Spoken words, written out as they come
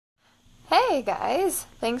Hey guys,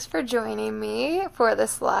 thanks for joining me for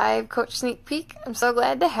this live coach sneak peek. I'm so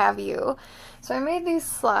glad to have you. So I made these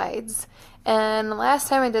slides, and the last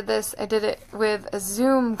time I did this, I did it with a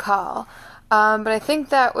Zoom call. But I think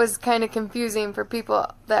that was kind of confusing for people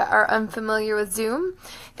that are unfamiliar with Zoom.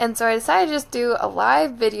 And so I decided to just do a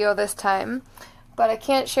live video this time. But I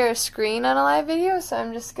can't share a screen on a live video, so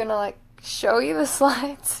I'm just gonna show you the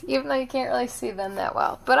slides, even though you can't really see them that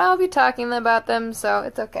well. But I'll be talking about them, so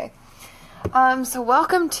it's okay. So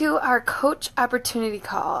welcome to our Coach Opportunity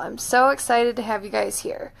Call. I'm so excited to have you guys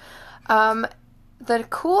here. The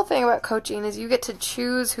cool thing about coaching is you get to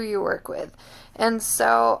choose who you work with. And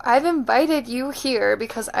so I've invited you here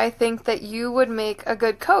because I think that you would make a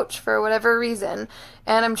good coach for whatever reason.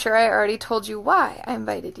 And I'm sure I already told you why I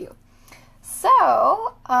invited you.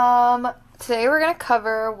 So, today we're going to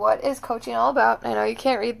cover what is coaching all about. I know you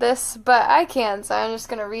can't read this, but I can, so I'm just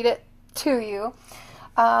going to read it to you.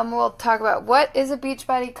 We'll talk about what is a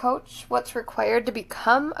Beachbody coach, what's required to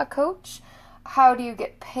become a coach, how do you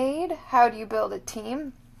get paid, how do you build a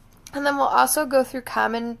team, and then we'll also go through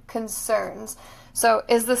common concerns. So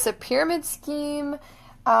is this a pyramid scheme?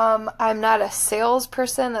 I'm not a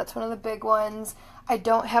salesperson, that's one of the big ones. I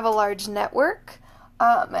don't have a large network,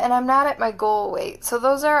 and I'm not at my goal weight. So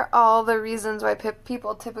those are all the reasons why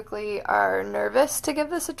people typically are nervous to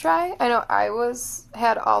give this a try. I know I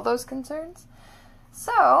had all those concerns.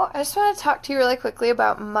 So, I just want to talk to you really quickly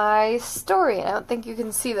about my story. I don't think you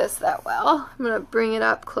can see this that well. I'm going to bring it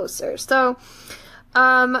up closer. So,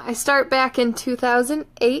 I start back in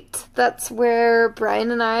 2008. That's where Brian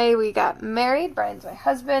and we got married. Brian's my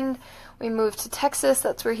husband. We moved to Texas.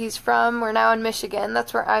 That's where he's from. We're now in Michigan.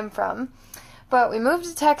 That's where I'm from. But we moved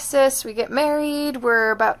to Texas. We get married.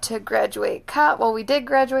 We're about to graduate. We did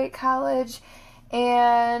graduate college.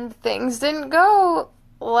 And things didn't go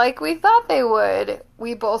like we thought they would.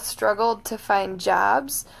 We both struggled to find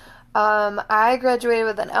jobs. I graduated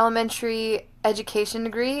with an elementary education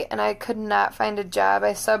degree, and I could not find a job.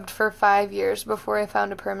 I subbed for 5 years before I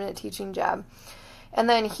found a permanent teaching job. And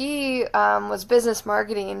then he was business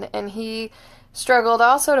marketing, and he struggled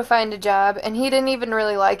also to find a job, and he didn't even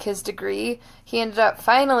really like his degree. He ended up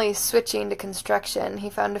finally switching to construction. He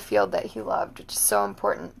found a field that he loved, which is so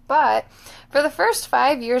important. But for the first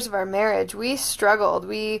 5 years of our marriage, we struggled.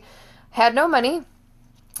 We had no money.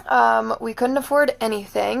 We couldn't afford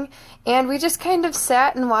anything, and we just kind of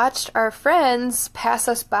sat and watched our friends pass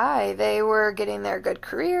us by. They were getting their good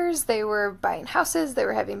careers, they were buying houses, they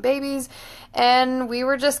were having babies, and we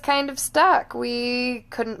were just kind of stuck. We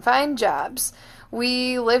couldn't find jobs.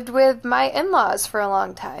 We lived with my in-laws for a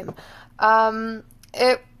long time.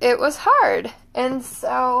 It was hard, and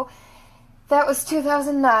so that was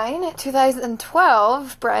 2009.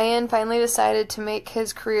 2012, Brian finally decided to make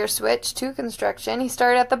his career switch to construction. He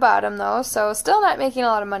started at the bottom, though, so still not making a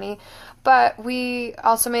lot of money. But we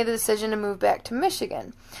also made the decision to move back to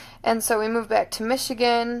Michigan. And so we moved back to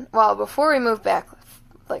Michigan. Well, before we moved back,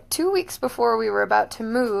 2 weeks before we were about to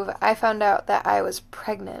move, I found out that I was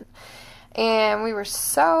pregnant. And we were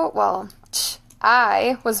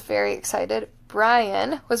I was very excited.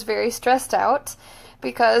 Brian was very stressed out,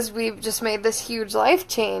 because we've just made this huge life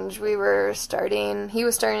change. He was starting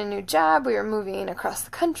a new job, we were moving across the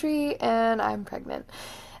country, and I'm pregnant.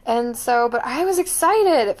 And so, but I was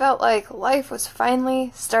excited. It felt like life was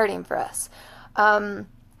finally starting for us.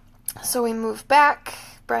 So we moved back.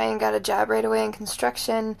 Brian got a job right away in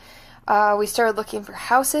construction. We started looking for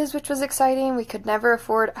houses, which was exciting. We could never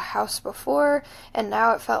afford a house before, and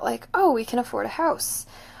now it felt like, oh, we can afford a house.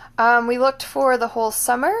 We looked for the whole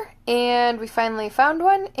summer, and we finally found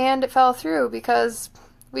one, and it fell through because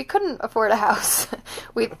we couldn't afford a house.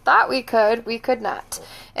 We thought we could not.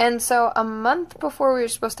 And so a month before we were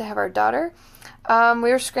supposed to have our daughter,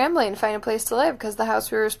 we were scrambling to find a place to live because the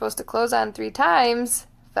house we were supposed to close on 3 times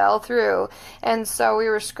fell through. And so we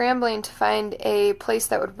were scrambling to find a place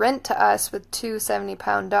that would rent to us with 2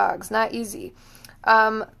 70-pound dogs. Not easy.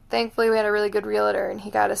 Thankfully, we had a really good realtor, and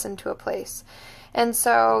he got us into a place. And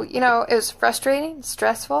so, it was frustrating,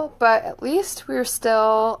 stressful, but at least we were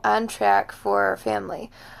still on track for our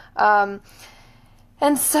family. And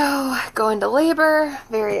so, going to labor,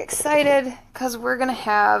 very excited, because we're going to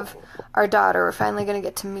have our daughter. We're finally going to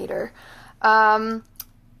get to meet her.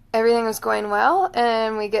 Everything was going well,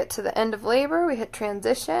 and we get to the end of labor, we hit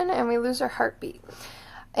transition, and we lose our heartbeat.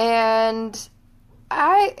 And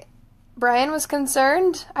Brian was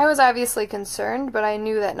concerned. I was obviously concerned, but I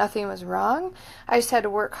knew that nothing was wrong. I just had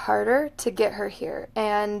to work harder to get her here.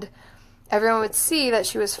 And everyone would see that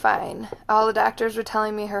she was fine. All the doctors were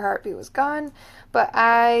telling me her heartbeat was gone, but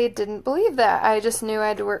I didn't believe that. I just knew I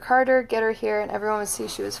had to work harder, get her here, and everyone would see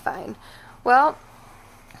she was fine. Well,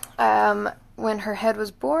 when her head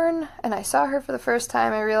was born and I saw her for the first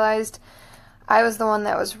time, I realized I was the one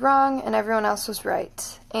that was wrong and everyone else was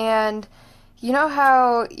right. And you know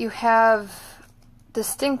how you have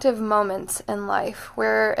distinctive moments in life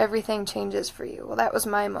where everything changes for you? Well, that was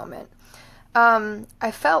my moment.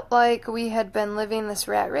 I felt like we had been living this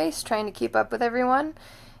rat race trying to keep up with everyone,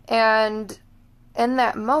 and in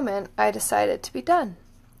that moment I decided to be done.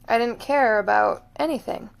 I didn't care about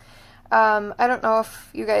anything. I don't know if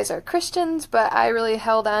you guys are Christians, but I really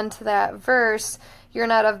held on to that verse, "You're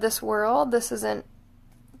not of this world, this is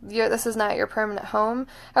not your permanent home."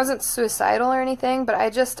 I wasn't suicidal or anything, but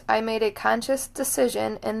I made a conscious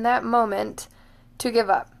decision in that moment to give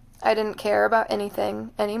up. I didn't care about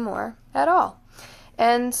anything anymore at all.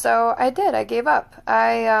 And so I did. I gave up.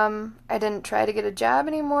 I didn't try to get a job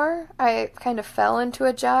anymore. I kind of fell into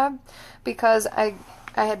a job because I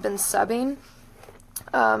had been subbing.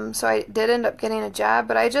 So I did end up getting a job,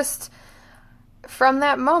 but from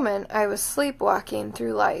that moment, I was sleepwalking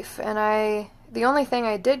through life, and the only thing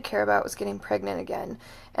I did care about was getting pregnant again,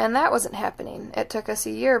 and that wasn't happening. It took us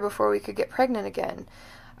a year before we could get pregnant again.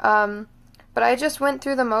 But I just went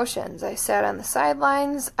through the motions. I sat on the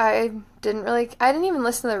sidelines. I didn't even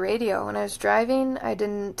listen to the radio when I was driving. I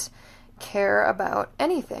didn't care about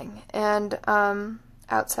anything, and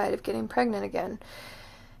outside of getting pregnant again.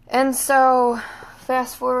 And so,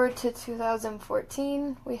 fast forward to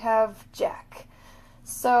 2014, we have Jack.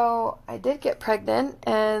 So I did get pregnant,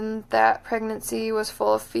 and that pregnancy was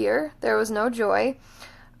full of fear. There was no joy,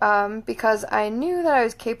 because I knew that I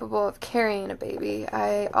was capable of carrying a baby.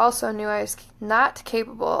 I also knew I was not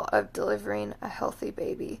capable of delivering a healthy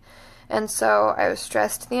baby. And so I was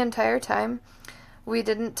stressed the entire time. We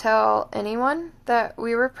didn't tell anyone that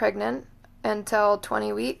we were pregnant until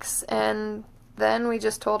 20 weeks, and then we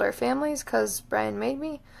just told our families because Brian made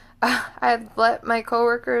me. I let my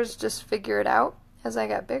coworkers just figure it out as I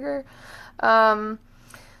got bigger.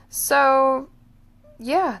 So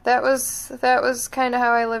yeah, that was kind of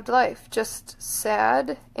how I lived life, just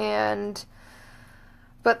sad.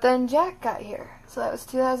 But then Jack got here, so that was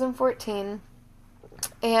 2014,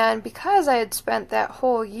 and because I had spent that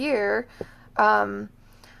whole year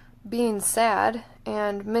being sad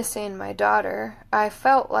and missing my daughter, I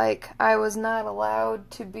felt like I was not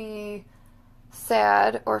allowed to be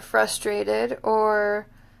sad or frustrated or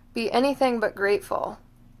be anything but grateful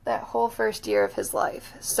that whole first year of his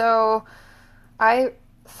life. So I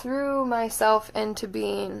threw myself into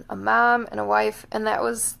being a mom and a wife, and that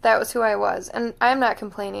was who I was. And I'm not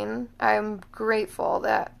complaining. I'm grateful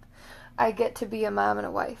that I get to be a mom and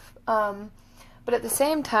a wife. But at the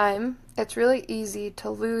same time, it's really easy to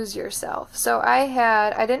lose yourself. So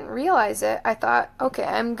I didn't realize it. I thought, okay,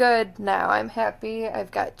 I'm good now. I'm happy.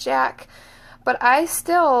 I've got Jack. But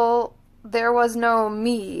there was no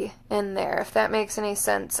me in there, if that makes any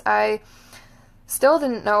sense. I still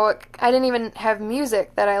didn't know. I didn't even have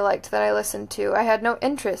music that I liked, that I listened to. I had no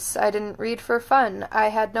interests. I didn't read for fun. I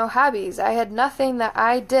had no hobbies. I had nothing that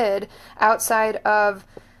I did outside of,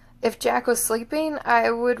 if Jack was sleeping,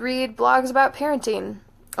 I would read blogs about parenting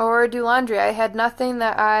or do laundry. I had nothing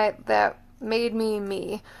that made me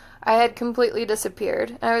me. I had completely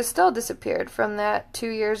disappeared. And I was still disappeared from that 2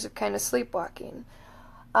 years of kind of sleepwalking.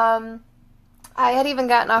 I had even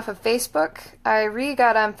gotten off of Facebook. I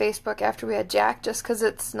got on Facebook after we had Jack, just because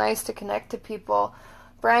it's nice to connect to people.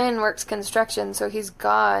 Brian works construction, so he's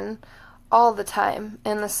gone all the time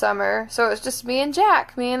in the summer. So it was just me and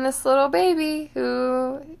Jack, me and this little baby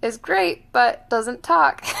who is great but doesn't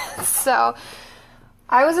talk. So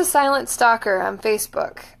I was a silent stalker on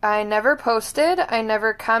Facebook. I never posted, I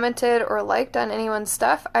never commented or liked on anyone's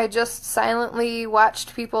stuff. I just silently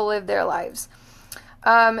watched people live their lives.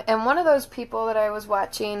 And one of those people that I was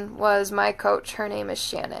watching was my coach. Her name is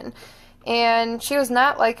Shannon. And she was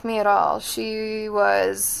not like me at all. She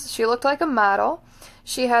looked like a model.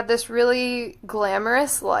 She had this really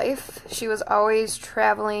glamorous life. She was always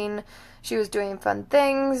traveling. She was doing fun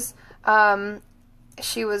things. I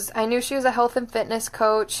knew she was a health and fitness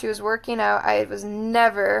coach. She was working out. I was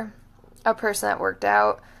never a person that worked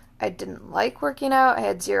out. I didn't like working out. I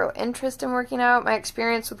had zero interest in working out. My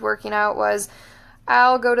experience with working out was,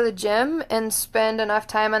 I'll go to the gym and spend enough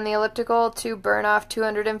time on the elliptical to burn off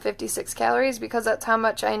 256 calories because that's how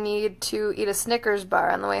much I need to eat a Snickers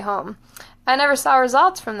bar on the way home. I never saw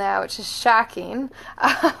results from that, which is shocking.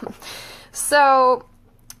 And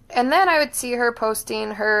then I would see her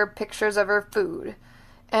posting her pictures of her food.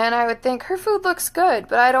 And I would think, her food looks good,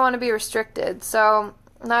 but I don't want to be restricted, so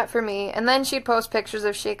not for me. And then she'd post pictures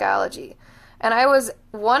of Shakeology. And I was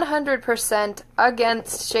 100%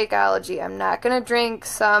 against Shakeology. I'm not going to drink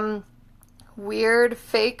some weird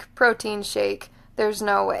fake protein shake. There's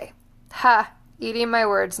no way. Ha! Eating my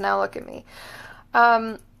words, now look at me.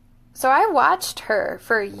 So I watched her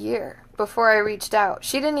for a year before I reached out.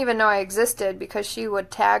 She didn't even know I existed because she would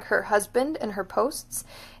tag her husband in her posts.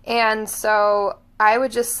 And so I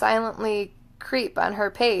would just silently creep on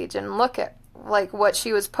her page and look at like what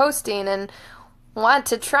she was posting and want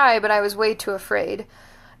to try, but I was way too afraid.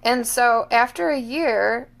 And so after a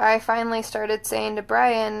year, I finally started saying to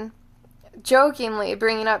Brian, jokingly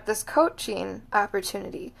bringing up this coaching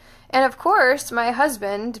opportunity. And of course, my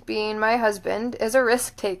husband, being my husband, is a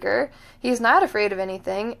risk taker. He's not afraid of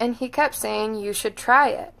anything, and he kept saying, you should try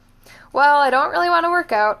it. Well, I don't really want to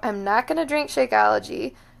work out. I'm not going to drink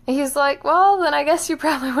Shakeology. And he's like, well, then I guess you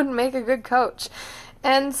probably wouldn't make a good coach.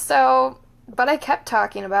 And so, but I kept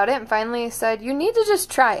talking about it and finally said, you need to just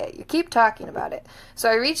try it. You keep talking about it. So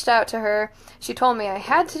I reached out to her. She told me I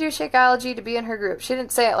had to do Shakeology to be in her group. She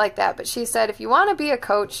didn't say it like that, but she said, if you want to be a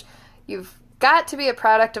coach, you've got to be a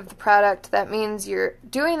product of the product. That means you're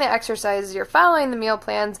doing the exercises, you're following the meal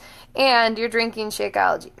plans, and you're drinking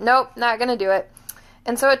Shakeology. Nope, not going to do it.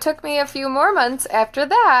 And so it took me a few more months after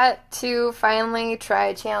that to finally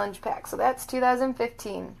try Challenge Pack. So that's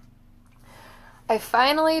 2015. I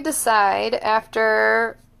finally decide,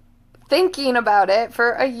 after thinking about it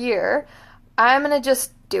for a year, I'm going to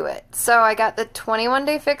just do it. So I got the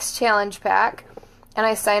 21-Day Fix Challenge Pack, and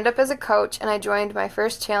I signed up as a coach, and I joined my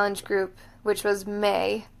first challenge group, which was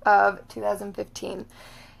May of 2015.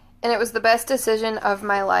 And it was the best decision of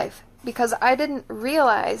my life because I didn't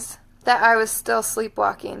realize that I was still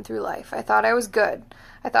sleepwalking through life. I thought I was good.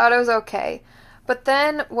 I thought I was okay. But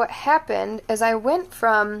then what happened is I went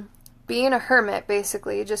from being a hermit,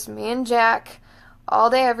 basically, just me and Jack, all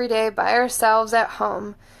day, every day, by ourselves at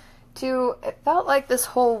home, to it felt like this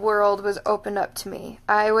whole world was opened up to me.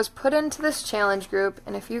 I was put into this challenge group,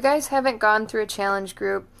 and if you guys haven't gone through a challenge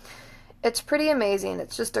group, it's pretty amazing.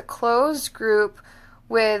 It's just a closed group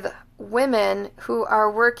with women who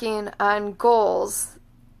are working on goals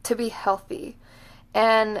to be healthy.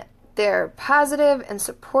 And they're positive and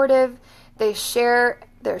supportive. They share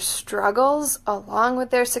their struggles along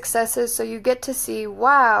with their successes, so you get to see,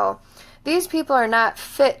 wow, these people are not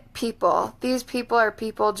fit people. These people are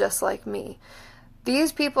people just like me.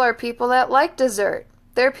 These people are people that like dessert.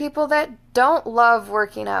 They're people that don't love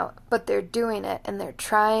working out, but they're doing it, and they're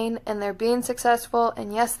trying, and they're being successful,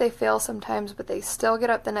 and yes, they fail sometimes, but they still get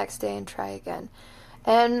up the next day and try again.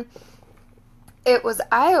 And it was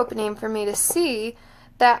eye-opening for me to see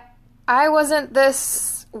that I wasn't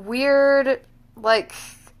this weird, like,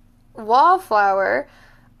 wallflower.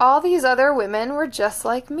 All these other women were just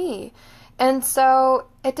like me. And so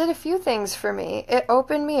it did a few things for me. It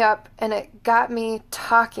opened me up, and it got me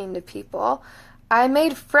talking to people. I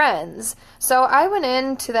made friends. So I went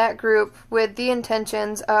into that group with the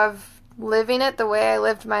intentions of living it the way I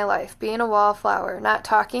lived my life, being a wallflower, not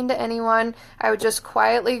talking to anyone. I would just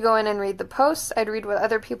quietly go in and read the posts. I'd read what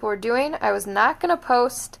other people were doing. I was not going to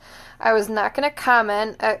post. I was not going to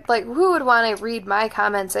comment. Like, who would want to read my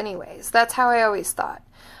comments anyways? That's how I always thought.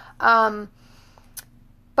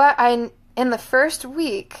 But in the first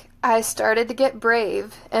week, I started to get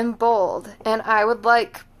brave and bold, and I would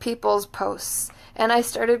like people's posts. And I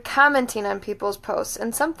started commenting on people's posts,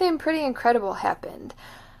 and something pretty incredible happened.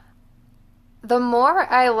 The more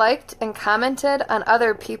I liked and commented on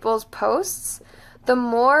other people's posts, the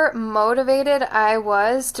more motivated I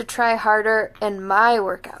was to try harder in my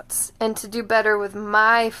workouts and to do better with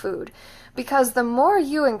my food. Because the more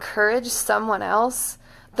you encourage someone else,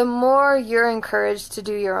 the more you're encouraged to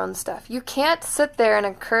do your own stuff. You can't sit there and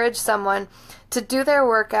encourage someone to do their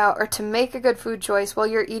workout or to make a good food choice while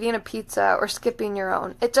you're eating a pizza or skipping your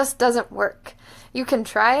own. It just doesn't work. You can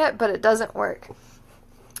try it, but it doesn't work.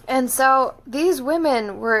 And so these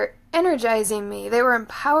women were energizing me. They were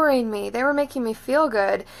empowering me. They were making me feel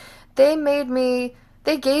good. They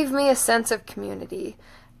gave me a sense of community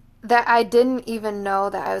that I didn't even know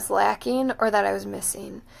that I was lacking or that I was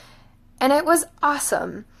missing. And it was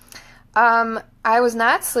awesome. I was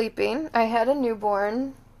not sleeping. I had a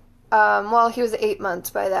newborn. Well, he was 8 months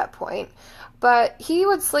by that point. But he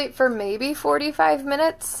would sleep for maybe 45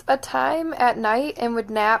 minutes a time at night and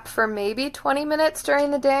would nap for maybe 20 minutes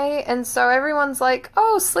during the day. And so everyone's like,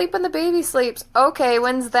 oh, sleep when the baby sleeps. Okay,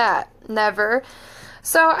 when's that? Never.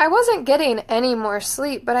 So I wasn't getting any more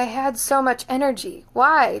sleep, but I had so much energy.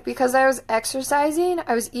 Why? Because I was exercising,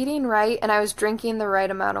 I was eating right, and I was drinking the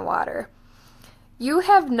right amount of water. You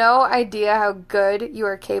have no idea how good you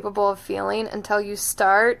are capable of feeling until you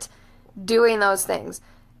start doing those things.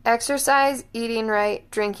 Exercise, eating right,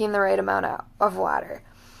 drinking the right amount of water.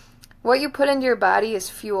 What you put into your body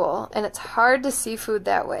is fuel, and it's hard to see food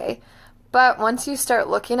that way. But once you start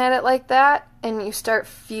looking at it like that, and you start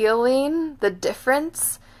feeling the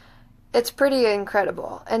difference, it's pretty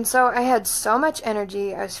incredible. And so I had so much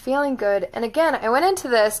energy, I was feeling good, and again, I went into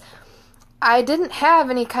this, I didn't have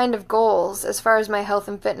any kind of goals as far as my health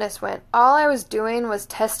and fitness went. All I was doing was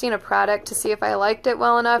testing a product to see if I liked it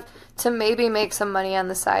well enough to maybe make some money on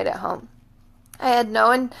the side at home. I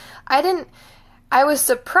was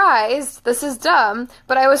surprised, this is dumb,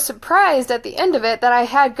 but I was surprised at the end of it that I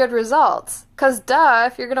had good results. Because duh,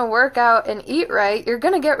 if you're going to work out and eat right, you're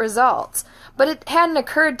going to get results. But it hadn't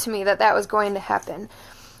occurred to me that that was going to happen.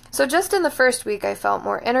 So just in the first week, I felt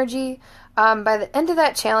more energy. By the end of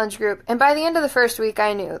that challenge group, and by the end of the first week,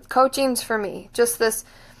 I knew coaching's for me. Just this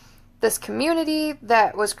community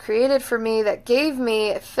that was created for me, that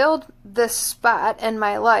it filled this spot in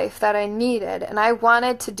my life that I needed, and I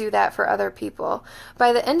wanted to do that for other people.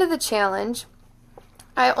 By the end of the challenge,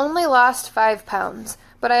 I only lost 5 pounds,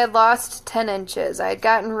 but I had lost 10 inches. I had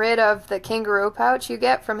gotten rid of the kangaroo pouch you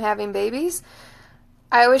get from having babies.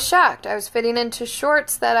 I was shocked. I was fitting into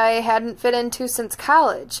shorts that I hadn't fit into since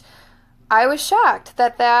college. I was shocked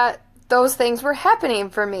that those things were happening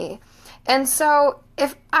for me. And so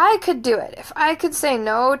if I could do it, if I could say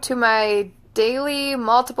no to my daily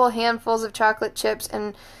multiple handfuls of chocolate chips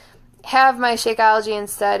and have my Shakeology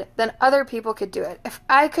instead, then other people could do it. If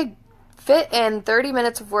I could fit in 30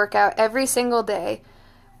 minutes of workout every single day,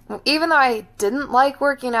 even though I didn't like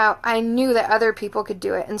working out, I knew that other people could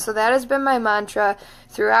do it. And so that has been my mantra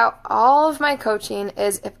throughout all of my coaching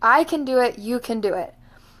is if I can do it, you can do it.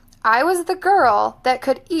 I was the girl that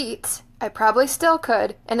could eat, I probably still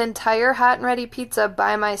could, an entire hot and ready pizza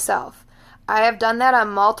by myself. I have done that on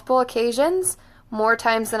multiple occasions, more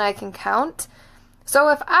times than I can count. So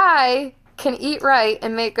if I can eat right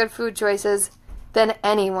and make good food choices, then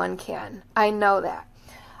anyone can. I know that.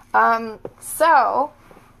 So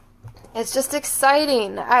it's just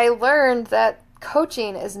exciting. I learned that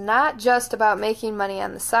coaching is not just about making money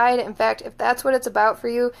on the side. In fact, if that's what it's about for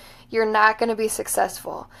you, you're not going to be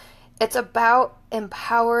successful. It's about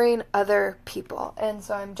empowering other people. And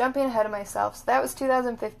so I'm jumping ahead of myself. So that was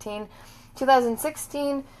 2015.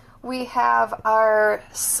 2016, we have our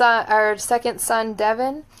second son,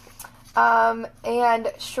 Devin.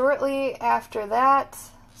 And shortly after that,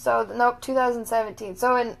 2017.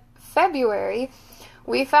 So in February,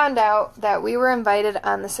 we found out that we were invited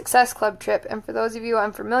on the Success Club trip. And for those of you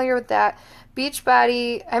unfamiliar with that,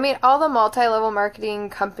 Beachbody, all the multi-level marketing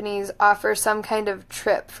companies offer some kind of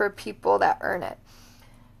trip for people that earn it.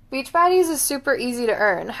 Beachbody's is super easy to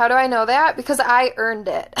earn. How do I know that? Because I earned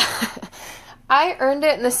it. I earned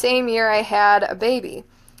it in the same year I had a baby.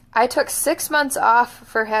 I took 6 months off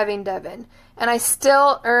for having Devin, and I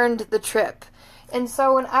still earned the trip. And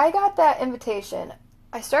so when I got that invitation,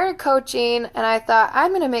 I started coaching, and I thought,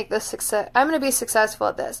 I'm going to be successful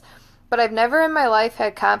at this. But I've never in my life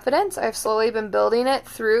had confidence. I've slowly been building it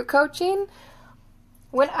through coaching.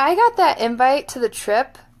 When I got that invite to the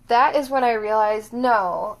trip, that is when I realized,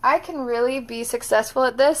 no, I can really be successful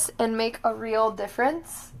at this and make a real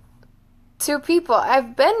difference to people.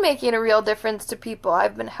 I've been making a real difference to people.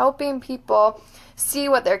 I've been helping people see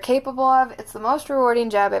what they're capable of. It's the most rewarding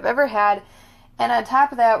job I've ever had. And on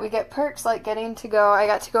top of that, we get perks like I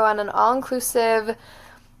got to go on an all-inclusive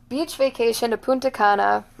beach vacation to Punta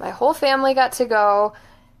Cana. My whole family got to go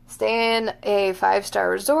stay in a 5-star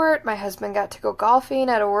resort. My husband got to go golfing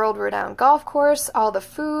at a world-renowned golf course. All the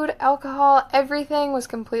food, alcohol, everything was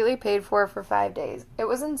completely paid for 5 days. It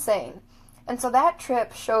was insane. And so that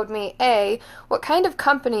trip showed me, A, what kind of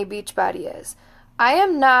company Beachbody is. I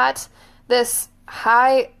am not this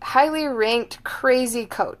highly ranked, crazy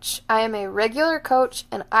coach. I am a regular coach,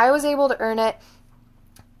 and I was able to earn it.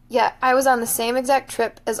 Yeah, I was on the same exact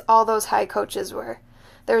trip as all those high coaches were.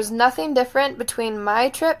 There's nothing different between my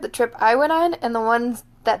trip, the trip I went on, and the ones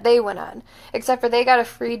that they went on, except for they got a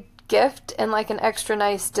free gift and like an extra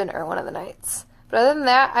nice dinner one of the nights. But other than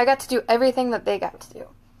that, I got to do everything that they got to do,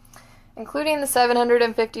 including the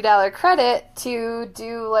 $750 credit to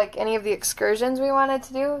do like any of the excursions we wanted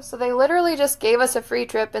to do. So they literally just gave us a free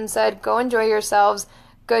trip and said, go enjoy yourselves.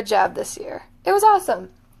 Good job this year. It was awesome.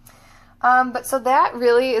 But so that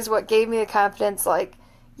really is what gave me the confidence, like,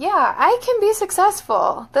 yeah, I can be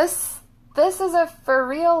successful. This is a for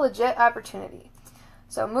real legit opportunity.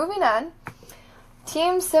 So moving on,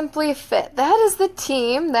 Team Simply Fit. That is the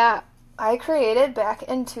team that I created back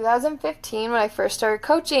in 2015 when I first started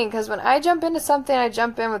coaching, because when I jump into something, I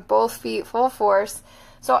jump in with both feet full force.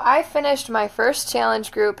 So I finished my first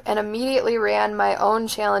challenge group and immediately ran my own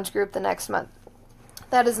challenge group the next month.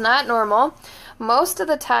 That is not normal. Most of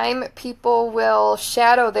the time, people will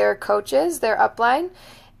shadow their coaches, their upline,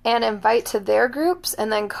 and invite to their groups,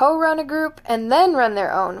 and then co-run a group, and then run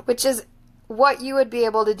their own, which is what you would be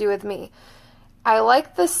able to do with me. I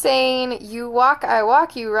like the saying, you walk, I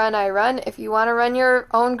walk, you run, I run. If you want to run your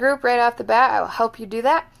own group right off the bat, I will help you do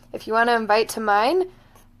that. If you want to invite to mine,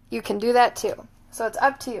 you can do that too. So it's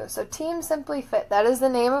up to you. So Team Simply Fit, that is the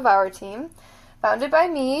name of our team. Founded by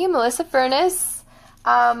me, Melissa Furness.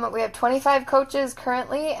 We have 25 coaches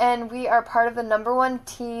currently, and we are part of the #1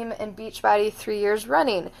 team in Beachbody 3 years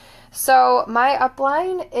running. So my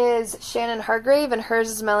upline is Shannon Hargrave, and hers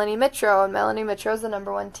is Melanie Mitro, and Melanie Mitro is the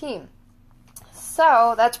 #1 team.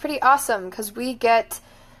 So that's pretty awesome because we get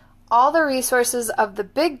all the resources of the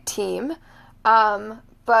big team,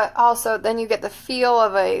 but also then you get the feel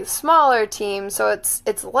of a smaller team. So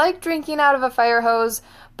it's like drinking out of a fire hose,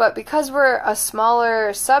 but because we're a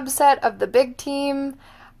smaller subset of the big team,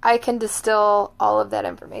 I can distill all of that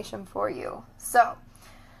information for you. So,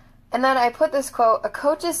 and then I put this quote, a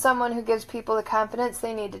coach is someone who gives people the confidence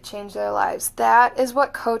they need to change their lives. That is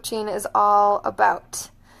what coaching is all about.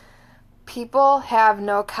 People have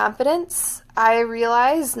no confidence. I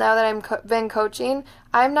realize now that I've been coaching,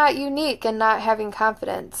 I'm not unique in not having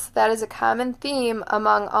confidence. That is a common theme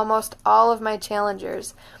among almost all of my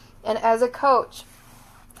challengers. And as a coach,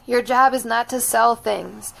 your job is not to sell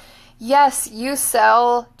things. Yes, you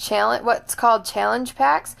sell what's called challenge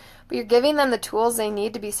packs, but you're giving them the tools they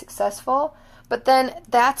need to be successful. But then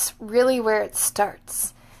that's really where it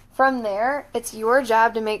starts. From there, it's your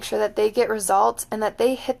job to make sure that they get results and that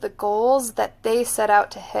they hit the goals that they set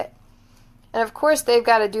out to hit. And of course, they've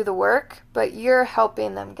got to do the work, but you're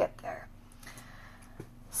helping them get there.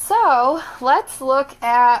 So let's look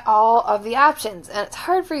at all of the options. And it's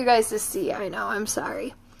hard for you guys to see. I know, I'm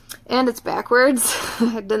sorry. And it's backwards.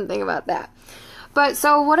 I didn't think about that. But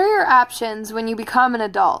so what are your options when you become an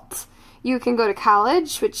adult? You can go to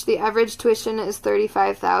college, which the average tuition is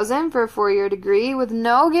 $35,000 for a 4-year degree with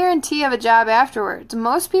no guarantee of a job afterwards.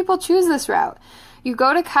 Most people choose this route. You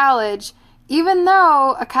go to college, even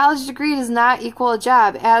though a college degree does not equal a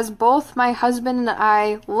job, as both my husband and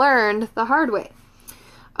I learned the hard way.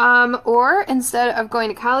 Or instead of going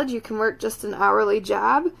to college, you can work just an hourly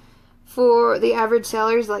job. For the average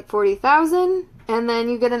salary is like $40,000. And then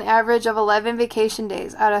you get an average of 11 vacation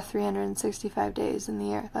days out of 365 days in the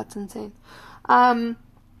year. That's insane.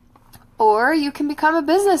 Or you can become a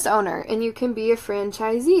business owner and you can be a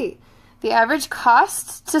franchisee. The average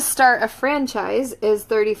cost to start a franchise is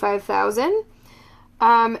 $35,000.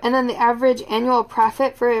 And then the average annual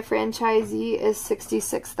profit for a franchisee is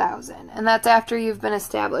 $66,000. And that's after you've been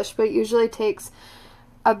established. But it usually takes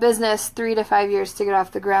a business 3 to 5 years to get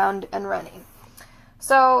off the ground and running.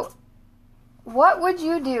 So what would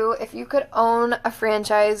you do if you could own a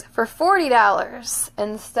franchise for $40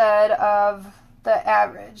 instead of the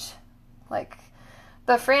average? Like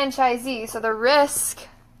the franchisee, so the risk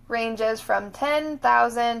ranges from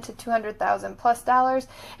 $10,000 to $200,000 plus dollars,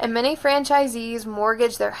 and many franchisees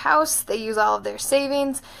mortgage their house. They use all of their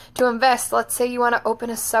savings to invest. Let's say you want to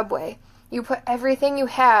open a Subway. You put everything you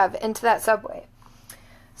have into that Subway.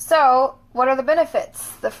 So what are the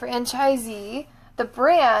benefits? The franchisee, the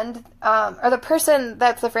brand, or the person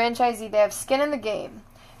that's the franchisee, they have skin in the game,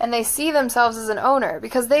 and they see themselves as an owner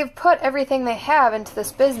because they've put everything they have into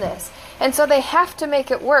this business, and so they have to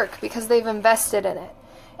make it work because they've invested in it,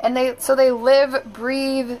 and they live,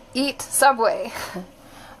 breathe, eat Subway.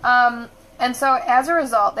 And so as a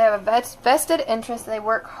result, they have a vested interest, and they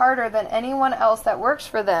work harder than anyone else that works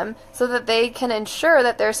for them so that they can ensure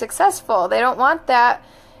that they're successful. They don't want that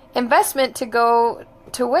investment to go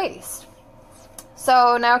to waste.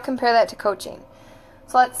 So now compare that to coaching.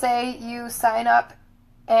 So let's say you sign up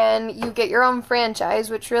and you get your own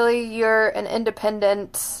franchise, which really you're an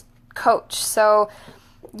independent coach. So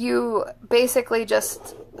you basically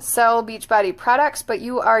just sell Beachbody products, but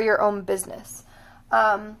you are your own business.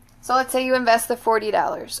 So let's say you invest the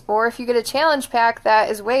 $40, or if you get a challenge pack,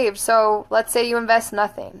 that is waived. So let's say you invest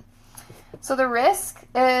nothing. So the risk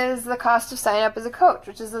is the cost of sign up as a coach,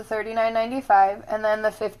 which is the $39.95, and then the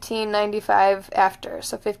 $15.95 after.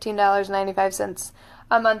 So $15.95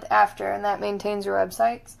 a month after, and that maintains your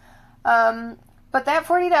websites. But that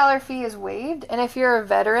 $40 fee is waived, and if you're a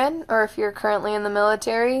veteran or if you're currently in the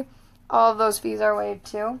military, all of those fees are waived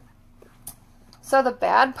too. So the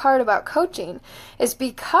bad part about coaching is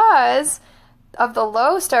because of the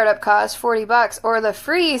low startup cost, $40, or the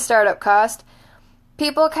free startup cost,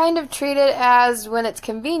 people kind of treat it as, when it's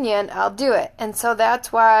convenient, I'll do it. And so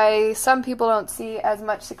that's why some people don't see as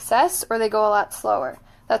much success, or they go a lot slower.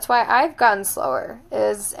 That's why I've gone slower,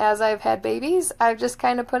 is as I've had babies, I've just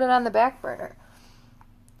kind of put it on the back burner.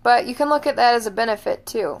 But you can look at that as a benefit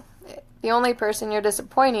too. The only person you're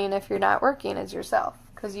disappointing if you're not working is yourself,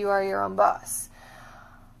 because you are your own boss.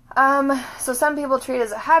 So some people treat it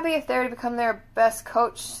as a hobby. If they're to become their best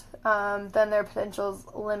coach, then their potential is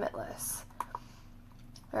limitless.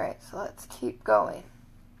 Alright, so let's keep going.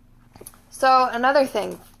 So another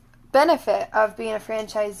thing, benefit of being a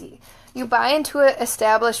franchisee. You buy into an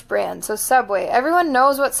established brand. So Subway, everyone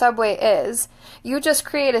knows what Subway is. You just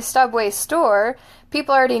create a Subway store.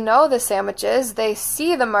 People already know the sandwiches. They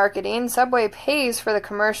see the marketing. Subway pays for the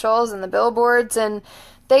commercials and the billboards, and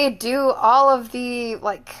they do all of the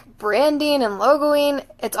branding and logoing.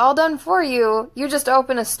 It's all done for you. You just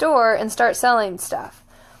open a store and start selling stuff.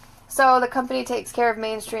 So the company takes care of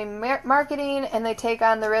mainstream marketing, and they take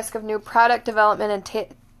on the risk of new product development and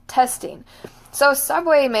testing. So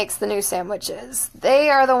Subway makes the new sandwiches. They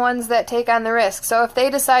are the ones that take on the risk. So if they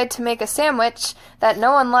decide to make a sandwich that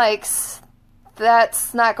no one likes,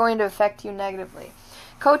 that's not going to affect you negatively.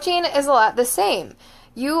 Coaching is a lot the same.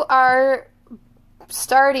 You are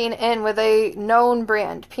starting in with a known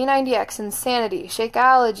brand, P90X, Insanity,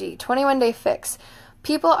 Shakeology, 21 Day Fix.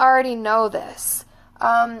 People already know this.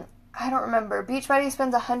 I don't remember. Beachbody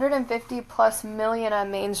spends $150+ million on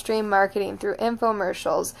mainstream marketing through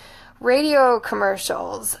infomercials, radio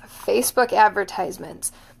commercials, Facebook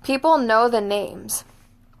advertisements. People know the names.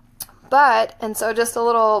 But, and so just a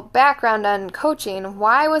little background on coaching,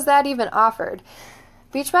 why was that even offered?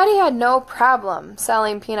 Beachbody had no problem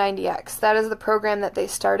selling P90X. That is the program that they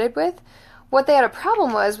started with. What they had a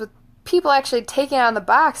problem was with people actually taking it out of the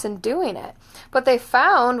box and doing it. What they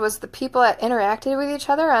found was the people that interacted with each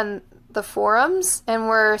other on the forums and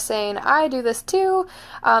were saying, I do this too,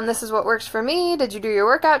 this is what works for me, did you do your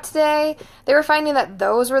workout today? They were finding that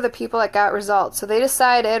those were the people that got results. So they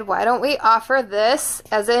decided, why don't we offer this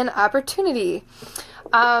as an opportunity?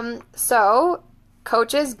 So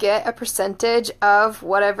coaches get a percentage of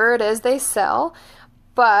whatever it is they sell,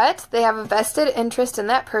 but they have a vested interest in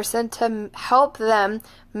that person to help them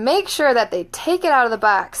make sure that they take it out of the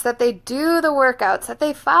box, that they do the workouts, that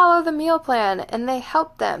they follow the meal plan, and they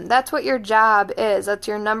help them. That's what your job is. That's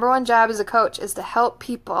your number one job as a coach, is to help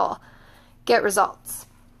people get results.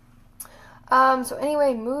 So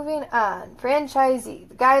anyway, moving on. Franchisee,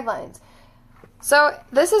 the guidelines. So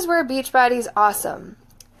this is where Beachbody's awesome.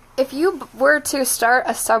 If you were to start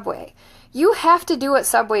a Subway, you have to do what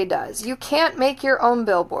Subway does. You can't make your own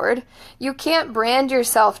billboard. You can't brand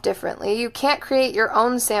yourself differently. You can't create your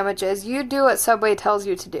own sandwiches. You do what Subway tells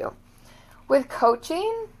you to do. With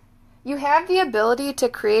coaching, you have the ability to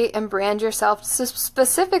create and brand yourself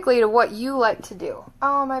specifically to what you like to do.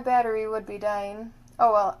 Oh, my battery would be dying.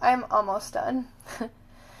 Oh well, I'm almost done.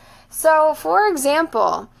 So, for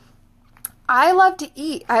example, I love to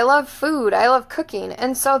eat. I love food. I love cooking.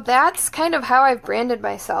 And so that's kind of how I've branded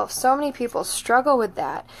myself. So many people struggle with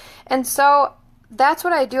that. And so that's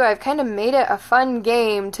what I do. I've kind of made it a fun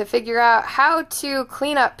game to figure out how to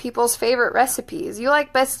clean up people's favorite recipes. You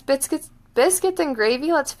like biscuits and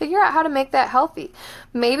gravy? Let's figure out how to make that healthy.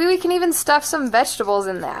 Maybe we can even stuff some vegetables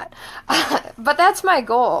in that. But that's my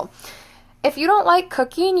goal. If you don't like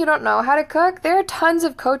cooking, you don't know how to cook, there are tons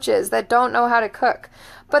of coaches that don't know how to cook,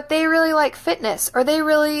 but they really like fitness, or they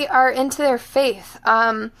really are into their faith.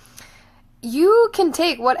 You can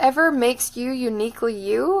take whatever makes you uniquely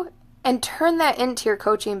you and turn that into your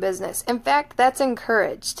coaching business. In fact, that's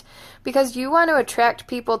encouraged, because you want to attract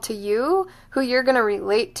people to you who you're going to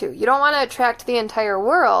relate to. You don't want to attract the entire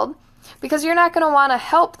world, because you're not going to want to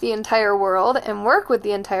help the entire world and work with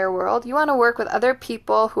the entire world. You want to work with other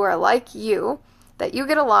people who are like you, that you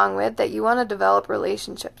get along with, that you want to develop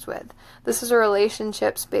relationships with. This is a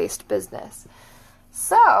relationships-based business.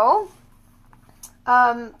 So,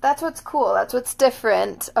 that's what's cool. That's what's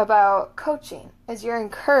different about coaching, is you're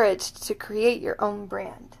encouraged to create your own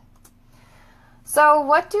brand. So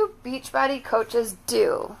what do Beachbody coaches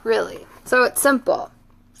do, really? So it's simple.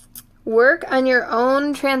 Work on your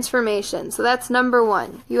own transformation. So that's number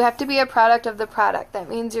one. You have to be a product of the product. That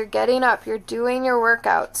means you're getting up, you're doing your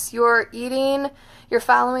workouts, you're eating, you're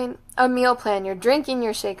following a meal plan, you're drinking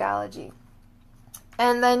your Shakeology,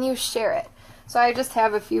 and then you share it. So I just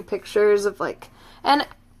have a few pictures of and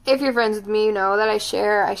if you're friends with me, you know that I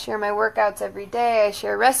share my workouts every day, I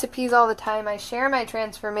share recipes all the time, I share my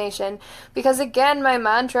transformation, because again, my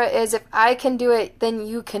mantra is, if I can do it, then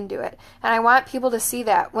you can do it. And I want people to see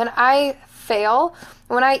that. When I fail,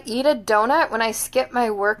 when I eat a donut, when I skip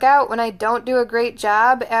my workout, when I don't do a great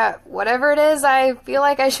job at whatever it is I feel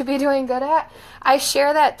like I should be doing good at, I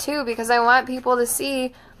share that too because I want people to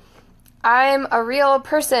see I'm a real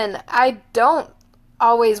person. I don't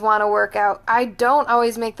always want to work out. I don't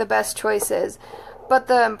always make the best choices. But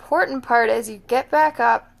the important part is you get back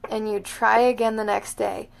up and you try again the next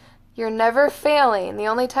day. You're never failing. The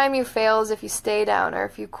only time you fail is if you stay down or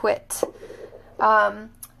if you quit. So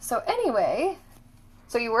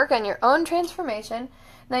you work on your own transformation,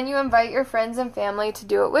 then you invite your friends and family to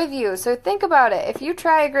do it with you. So think about it. If you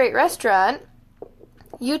try a great restaurant,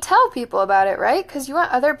 you tell people about it, right? Because you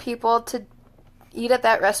want other people to eat at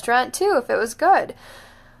that restaurant too if it was good.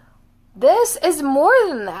 This is more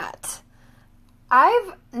than that.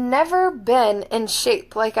 I've never been in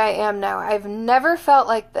shape like I am now. I've never felt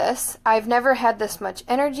like this. I've never had this much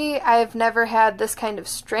energy. I've never had this kind of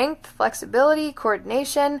strength, flexibility,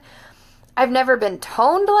 coordination. I've never been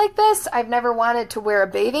toned like this. I've never wanted to wear a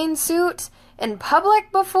bathing suit in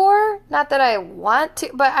public before. Not that I want to,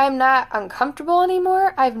 but I'm not uncomfortable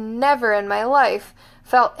anymore. I've never in my life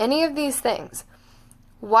felt any of these things.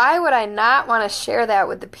 Why would I not want to share that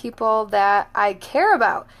with the people that I care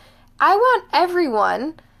about? I want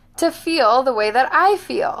everyone to feel the way that I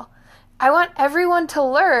feel. I want everyone to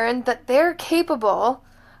learn that they're capable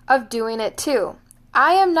of doing it too.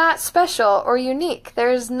 I am not special or unique.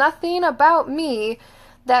 There's nothing about me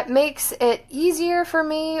that makes it easier for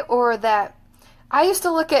me or that I used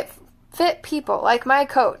to look at fit people like my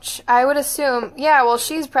coach. I would assume, yeah, well,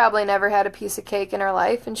 she's probably never had a piece of cake in her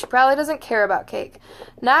life and she probably doesn't care about cake.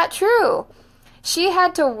 Not true. She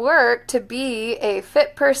had to work to be a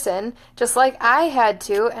fit person just like I had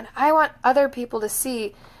to, and I want other people to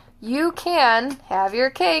see you can have your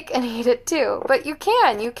cake and eat it too. But you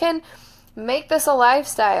can make this a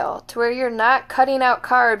lifestyle to where you're not cutting out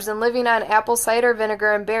carbs and living on apple cider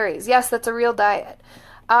vinegar and berries. Yes, that's a real diet.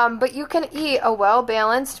 But you can eat a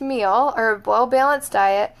well-balanced meal or a well-balanced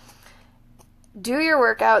diet, do your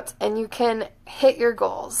workouts, and you can hit your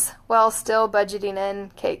goals while still budgeting in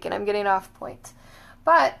cake. And I'm getting off point.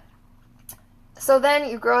 But, so then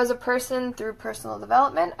you grow as a person through personal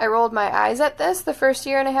development. I rolled my eyes at this the first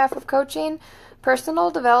year and a half of coaching. Personal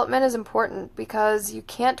development is important because you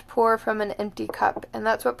can't pour from an empty cup. And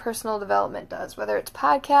that's what personal development does. Whether it's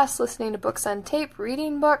podcasts, listening to books on tape,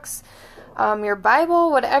 reading books, your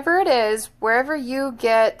Bible, whatever it is, wherever you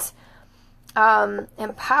get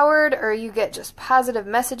empowered or you get just positive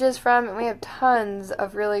messages from, and we have tons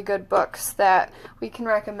of really good books that we can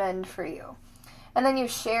recommend for you. And then you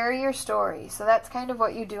share your story. So that's kind of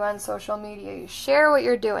what you do on social media. You share what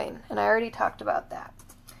you're doing, and I already talked about that.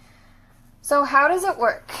 So how does it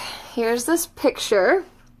work? Here's this picture.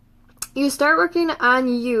 You start working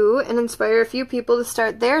on you and inspire a few people to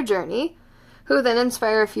start their journey, who then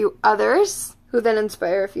inspire a few others, who then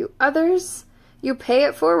inspire a few others. You pay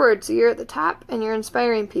it forward, so you're at the top and you're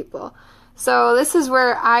inspiring people. So this is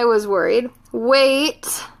where I was worried.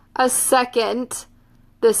 Wait a second.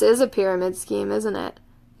 This is a pyramid scheme, isn't it?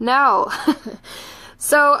 No.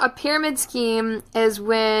 So a pyramid scheme is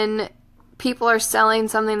when people are selling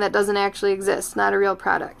something that doesn't actually exist, not a real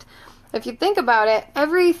product. If you think about it,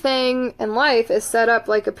 everything in life is set up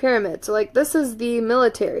like a pyramid. So like this is the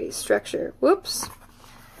military structure. Whoops.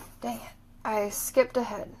 Dang it. I skipped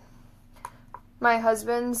ahead. My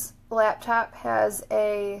husband's laptop has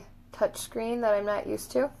a touch screen that I'm not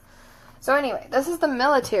used to. So anyway, this is the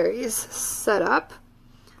military's setup.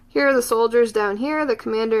 Here are the soldiers down here, the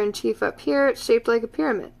commander-in-chief up here. It's shaped like a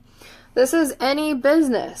pyramid. This is any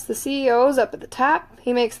business. The CEO is up at the top.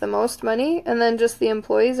 He makes the most money, and then just the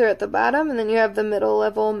employees are at the bottom, and then you have the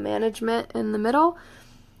middle-level management in the middle.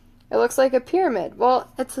 It looks like a pyramid.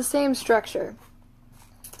 Well, it's the same structure.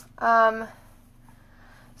 But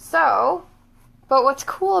what's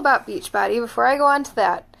cool about Beachbody, before I go on to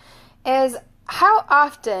that, is how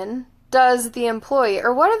often does the employee,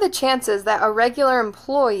 or what are the chances that a regular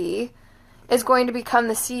employee is going to become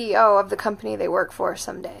the CEO of the company they work for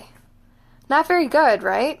someday? Not very good,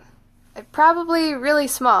 right? Probably really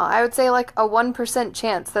small. I would say like a 1%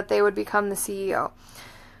 chance that they would become the CEO.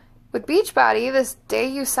 With Beachbody, this day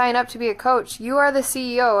you sign up to be a coach, you are the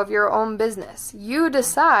CEO of your own business. You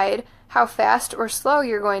decide how fast or slow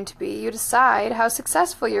you're going to be. You decide how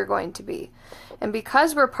successful you're going to be. And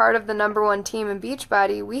because we're part of the #1 team in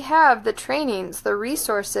Beachbody, we have the trainings, the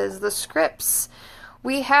resources, the scripts.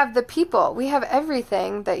 We have the people. We have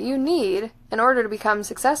everything that you need in order to become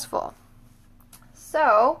successful.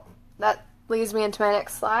 So, that leads me into my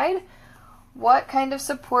next slide. What kind of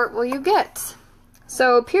support will you get?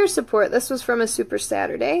 So peer support, this was from a Super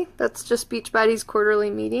Saturday. That's just Beachbody's quarterly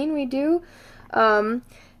meeting we do. And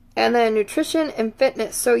then nutrition and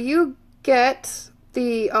fitness. So you get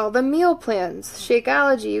all the meal plans,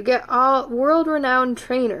 Shakeology. You get all world-renowned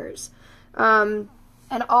trainers, and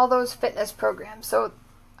all those fitness programs. So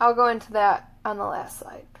I'll go into that on the last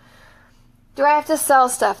slide. Do I have to sell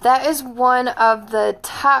stuff? That is one of the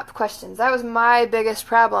top questions. That was my biggest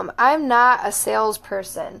problem. I'm not a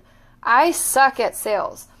salesperson. I suck at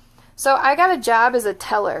sales. So I got a job as a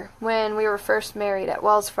teller when we were first married at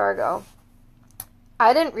Wells Fargo.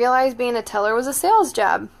 I didn't realize being a teller was a sales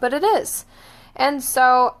job, but it is. And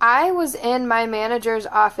so I was in my manager's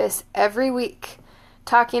office every week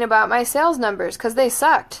talking about my sales numbers because they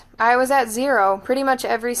sucked. I was at 0 pretty much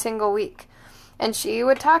every single week. And she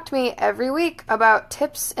would talk to me every week about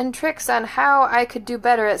tips and tricks on how I could do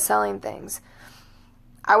better at selling things.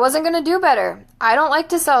 I wasn't going to do better. I don't like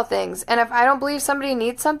to sell things. And if I don't believe somebody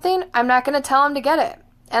needs something, I'm not going to tell them to get it.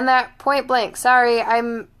 And that point blank, sorry,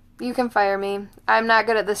 you can fire me. I'm not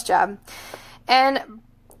good at this job. And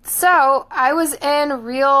so I was in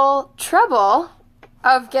real trouble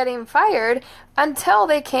of getting fired until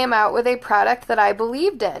they came out with a product that I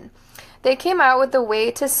believed in. They came out with the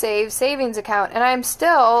Way to Save savings account, and I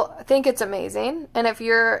still think it's amazing. And if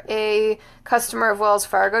you're a customer of Wells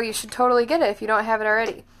Fargo, you should totally get it if you don't have it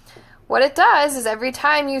already. What it does is every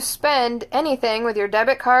time you spend anything with your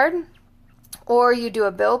debit card or you do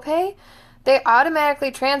a bill pay, they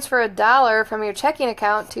automatically transfer $1 from your checking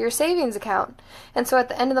account to your savings account. And so at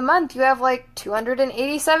the end of the month, you have like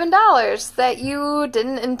 $287 that you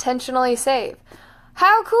didn't intentionally save.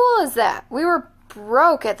 How cool is that? We were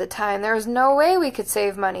broke at the time. There was no way we could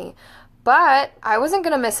save money. But I wasn't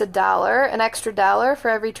going to miss $1, an extra $1 for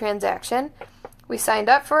every transaction. We signed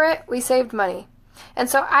up for it. We saved money. And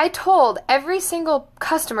so I told every single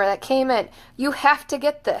customer that came in, you have to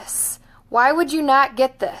get this. Why would you not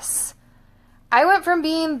get this? I went from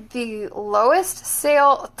being the lowest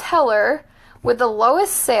sale teller with the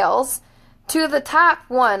lowest sales to the top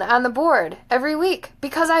one on the board every week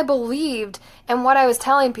because I believed in what I was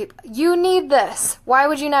telling people. You need this. Why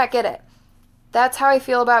would you not get it? That's how I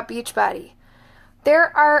feel about Beachbody.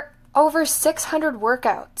 There are over 600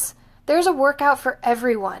 workouts. There's a workout for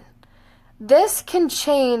everyone. This can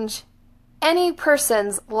change any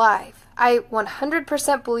person's life. I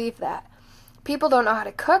 100% believe that. People don't know how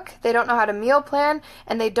to cook, they don't know how to meal plan,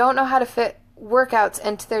 and they don't know how to fit workouts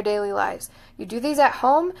into their daily lives. You do these at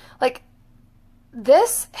home,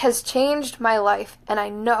 this has changed my life, and I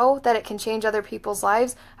know that it can change other people's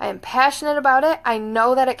lives. I am passionate about it. I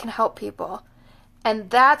know that it can help people. And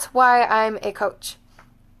that's why I'm a coach.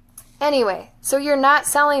 Anyway, so you're not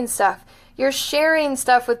selling stuff. You're sharing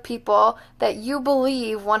stuff with people that you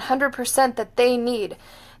believe 100% that they need.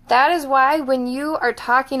 That is why when you are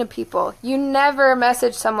talking to people, you never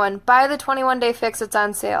message someone, buy the 21-day fix, it's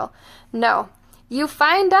on sale. No. You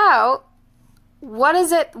find out what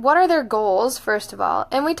are their goals, first of all,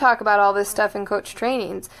 and we talk about all this stuff in coach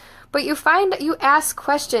trainings, but you ask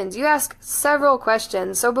questions. You ask several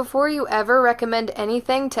questions. So before you ever recommend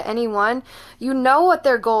anything to anyone, you know what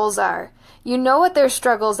their goals are. You know what their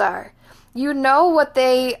struggles are. You know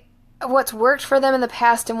what's worked for them in the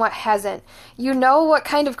past and what hasn't. You know what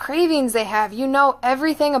kind of cravings they have. You know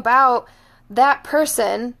everything about that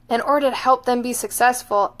person in order to help them be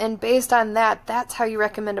successful, and based on that, that's how you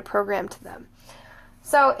recommend a program to them.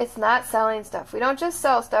 So it's not selling stuff. We don't just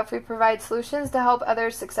sell stuff, we provide solutions to help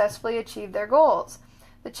others successfully achieve their goals.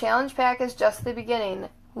 The challenge pack is just the beginning.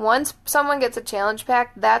 Once someone gets a challenge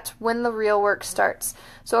pack, that's when the real work starts.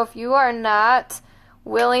 So if you are not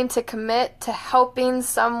willing to commit to helping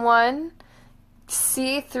someone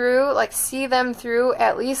see them through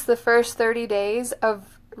at least the first 30 days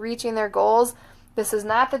of reaching their goals, this is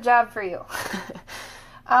not the job for you.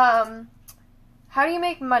 How do you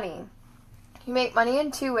make money? You make money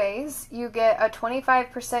in 2 ways. You get a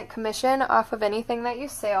 25% commission off of anything that you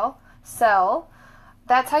sell.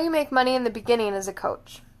 That's how you make money in the beginning as a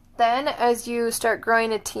coach. Then as you start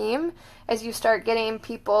growing a team, as you start getting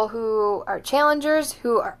people who are challengers,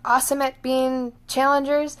 who are awesome at being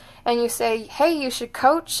challengers, and you say, hey, you should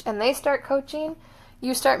coach, and they start coaching,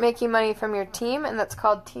 you start making money from your team, and that's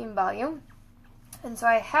called team volume. And so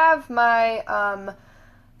I have my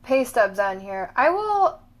pay stubs on here. I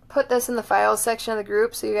will put this in the files section of the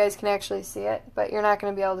group so you guys can actually see it, but you're not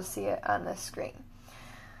going to be able to see it on this screen.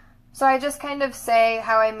 So I just kind of say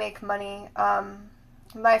how I make money.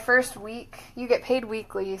 My first week, you get paid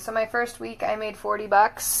weekly, so my first week I made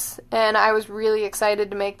 $40, and I was really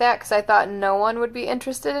excited to make that because I thought no one would be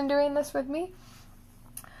interested in doing this with me.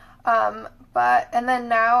 And then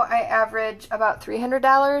now I average about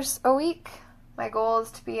 $300 a week. My goal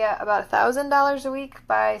is to be at about $1,000 a week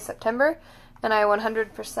by September, and I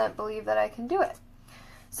 100% believe that I can do it.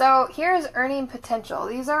 So here's earning potential.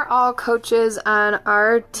 These are all coaches on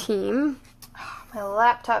our team. Oh, my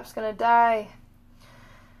laptop's gonna die.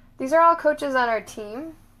 These are all coaches on our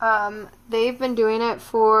team. They've been doing it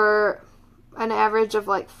for an average of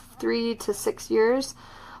like 3 to 6 years,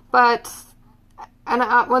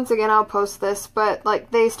 once again, I'll post this, but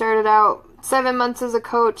like they started out 7 months as a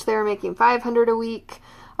coach, they were making $500 a week.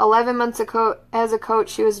 11 months as a coach,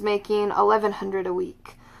 she was making $1,100 a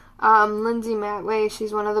week. Lindsay Matway,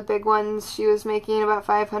 she's one of the big ones. She was making about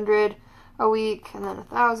 $500 a week and then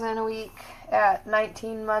 $1,000 a week at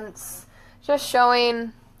 19 months. Just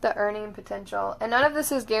showing the earning potential. And none of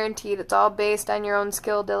this is guaranteed. It's all based on your own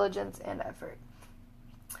skill, diligence, and effort.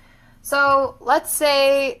 So let's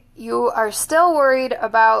say you are still worried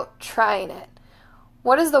about trying it.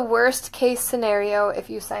 What is the worst case scenario if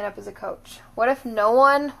you sign up as a coach? What if no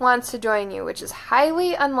one wants to join you, which is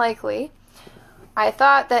highly unlikely? I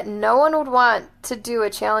thought that no one would want to do a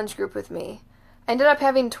challenge group with me. I ended up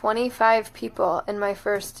having 25 people in my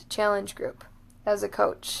first challenge group as a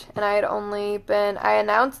coach. And I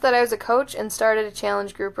announced that I was a coach and started a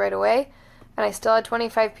challenge group right away. And I still had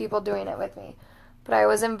 25 people doing it with me. But I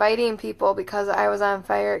was inviting people because I was on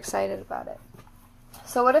fire excited about it.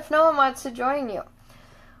 So what if no one wants to join you?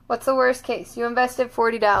 What's the worst case? You invested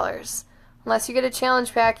 $40. Unless you get a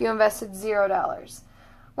challenge pack, you invested $0.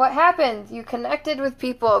 What happened? You connected with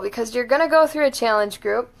people because you're going to go through a challenge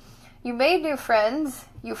group. You made new friends.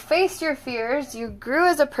 You faced your fears. You grew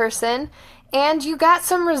as a person. And you got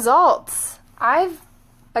some results. I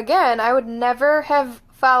would never have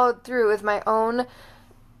followed through with my own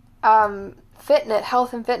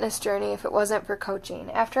health and fitness journey if it wasn't for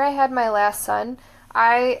coaching. After I had my last son,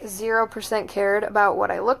 I 0% cared about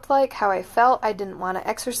what I looked like, how I felt. I didn't want to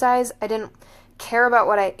exercise. I didn't care about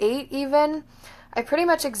what I ate even. I pretty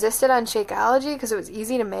much existed on Shakeology because it was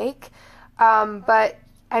easy to make. But,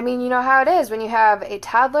 I mean, you know how it is. When you have a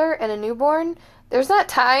toddler and a newborn, there's not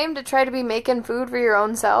time to try to be making food for your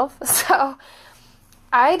own self. So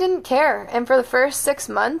I didn't care. And for the first 6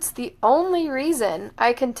 months, the only reason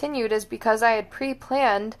I continued is because I had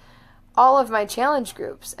pre-planned all of my challenge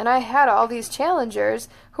groups. And I had all these challengers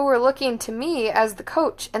who were looking to me as the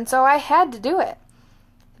coach. And so I had to do it.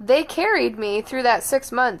 They carried me through that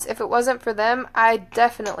 6 months. If it wasn't for them, I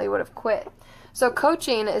definitely would have quit. So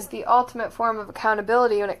coaching is the ultimate form of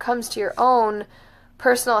accountability when it comes to your own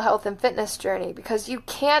personal health and fitness journey, because you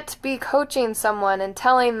can't be coaching someone and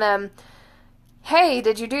telling them, hey,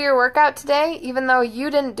 did you do your workout today? Even though you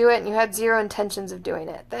didn't do it and you had zero intentions of doing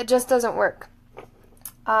it. That just doesn't work.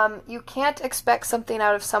 You can't expect something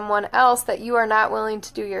out of someone else that you are not willing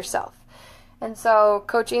to do yourself. And so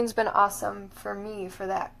coaching's been awesome for me for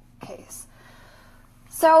that case.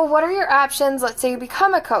 So what are your options? Let's say you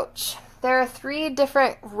become a coach. There are 3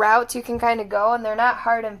 different routes you can kind of go, and they're not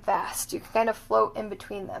hard and fast. You can kind of float in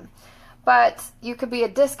between them. But you could be a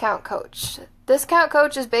discount coach. Discount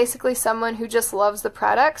coach is basically someone who just loves the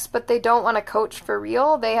products, but they don't want to coach for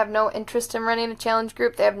real. They have no interest in running a challenge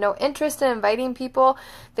group. They have no interest in inviting people.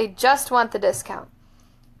 They just want the discount.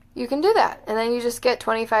 You can do that, and then you just get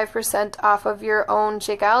 25% off of your own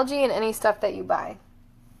Shakeology and any stuff that you buy.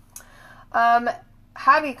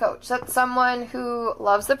 Hobby coach, that's someone who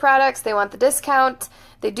loves the products, they want the discount,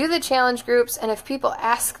 they do the challenge groups, and if people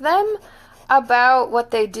ask them about what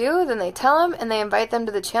they do, then they tell them, and they invite them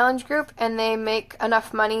to the challenge group, and they make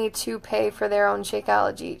enough money to pay for their own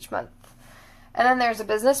Shakeology each month. And then there's a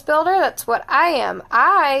business builder, that's what I am.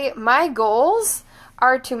 My goals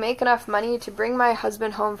are to make enough money to bring my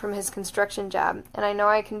husband home from his construction job, and I know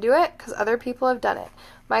I can do it because other people have done it.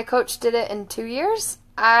 My coach did it in 2 years.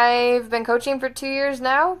 I've been coaching for 2 years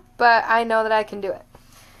now, but I know that I can do it.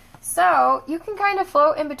 So you can kind of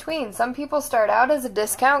float in between. Some people start out as a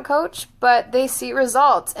discount coach, but they see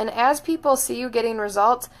results. And as people see you getting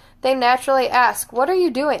results, they naturally ask, what are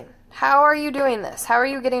you doing? How are you doing this? How are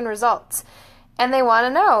you getting results? And they want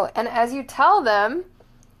to know. And as you tell them,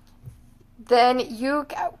 then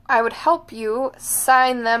I would help you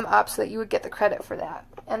sign them up so that you would get the credit for that.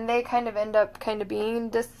 And they kind of end up kind of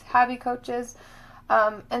being hobby coaches.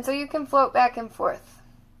 And so you can float back and forth.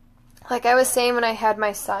 Like I was saying when I had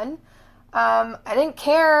my son, I didn't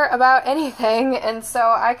care about anything, and so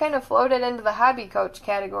I kind of floated into the hobby coach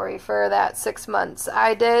category for that 6 months.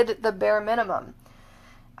 I did the bare minimum.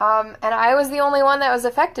 And I was the only one that was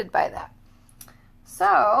affected by that.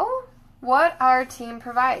 So, what our team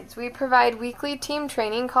provides. We provide weekly team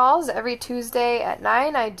training calls every Tuesday at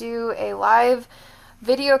 9. I do a live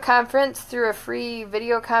video conference through a free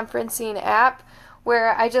video conferencing app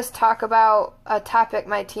where I just talk about a topic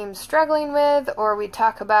my team's struggling with, or we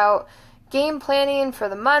talk about game planning for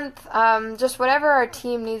the month, just whatever our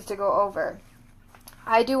team needs to go over.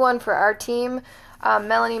 I do one for our team.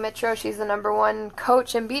 Melanie Mitro, she's the #1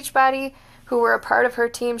 coach in Beachbody, who we're a part of her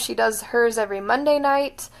team. She does hers every Monday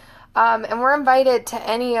night, and we're invited to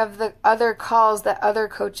any of the other calls that other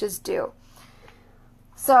coaches do.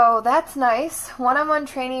 So that's nice. One-on-one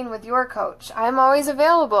training with your coach. I'm always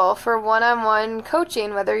available for one-on-one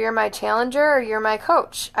coaching, whether you're my challenger or you're my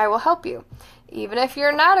coach. I will help you. Even if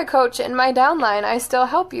you're not a coach in my downline, I still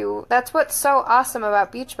help you. That's what's so awesome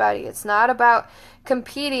about Beachbody. It's not about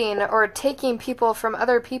competing or taking people from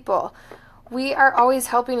other people. We are always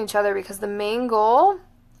helping each other because the main goal,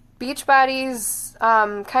 Beachbody's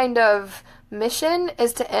kind of mission,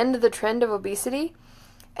 is to end the trend of obesity.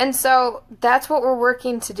 And so that's what we're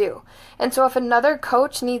working to do. And so if another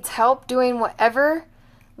coach needs help doing whatever,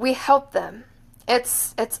 we help them.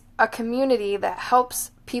 It's a community that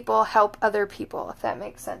helps people help other people, if that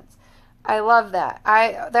makes sense. I love that.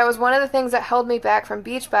 That was one of the things that held me back from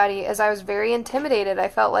Beachbody, is I was very intimidated. I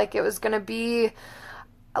felt like it was going to be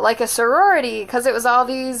like a sorority because it was all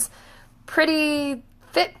these pretty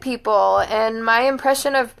fit people, and my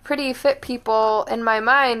impression of pretty fit people in my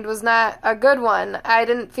mind was not a good one. I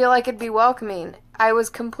didn't feel like it'd be welcoming. I was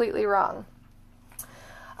completely wrong.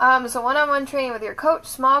 So one-on-one training with your coach,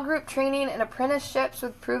 small group training, and apprenticeships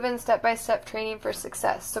with proven step-by-step training for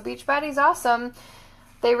success. So Beachbody's awesome.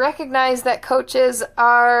 They recognize that coaches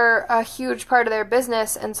are a huge part of their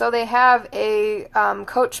business, and so they have a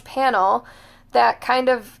coach panel that kind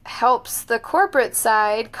of helps the corporate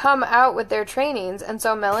side come out with their trainings. And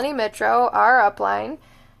so Melanie Mitro, our upline,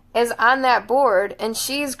 is on that board, and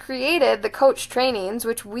she's created the coach trainings,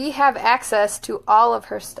 which we have access to all of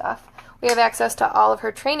her stuff. We have access to all of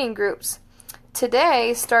her training groups.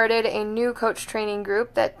 Today started a new coach training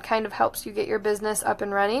group that kind of helps you get your business up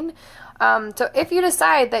and running. So if you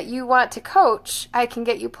decide that you want to coach, I can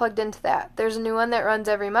get you plugged into that. There's a new one that runs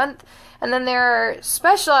every month. And then there are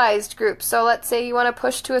specialized groups. So let's say you want to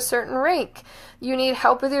push to a certain rank. You need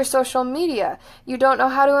help with your social media. You don't know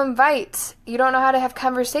how to invite. You don't know how to have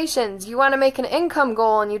conversations. You want to make an income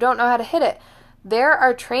goal and you don't know how to hit it. There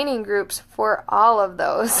are training groups for all of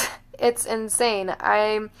those. It's insane.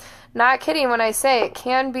 I'm not kidding when I say it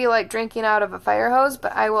can be like drinking out of a fire hose,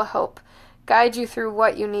 but I will help guide you through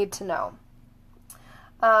what you need to know.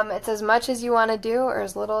 It's as much as you want to do or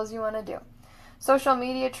as little as you want to do. Social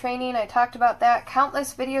media training, I talked about that.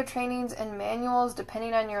 Countless video trainings and manuals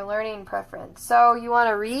depending on your learning preference. So you want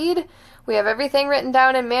to read? We have everything written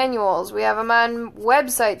down in manuals. We have them on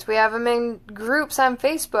websites. We have them in groups on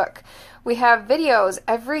Facebook. We have videos.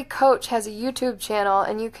 Every coach has a YouTube channel,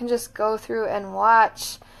 and you can just go through and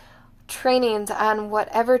watch trainings on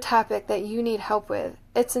whatever topic that you need help with.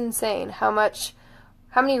 It's insane how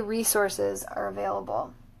many resources are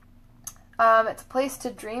available. It's a place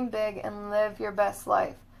to dream big and live your best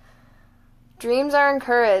life. Dreams are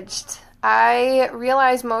encouraged. I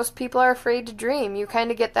realize most people are afraid to dream. You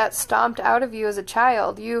kind of get that stomped out of you as a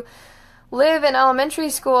child. You live in elementary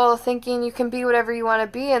school thinking you can be whatever you want to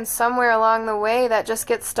be, and somewhere along the way that just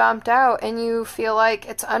gets stomped out and you feel like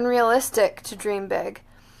it's unrealistic to dream big.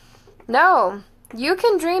 No, you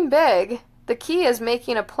can dream big. The key is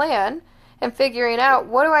making a plan and figuring out,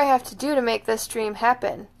 what do I have to do to make this dream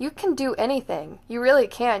happen? You can do anything. You really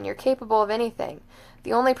can. You're capable of anything.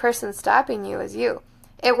 The only person stopping you is you.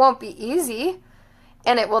 It won't be easy,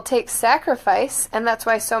 and it will take sacrifice, and that's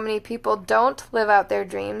why so many people don't live out their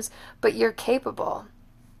dreams, but you're capable.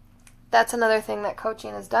 That's another thing that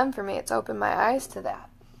coaching has done for me. It's opened my eyes to that.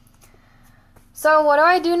 So what do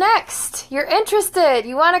I do next? You're interested.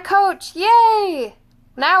 You want to coach. Yay!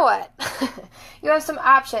 Now what? You have some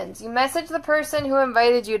options. You message the person who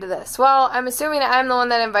invited you to this. Well, I'm assuming I'm the one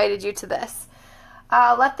that invited you to this.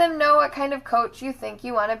 Let them know what kind of coach you think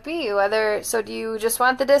you want to be. So do you just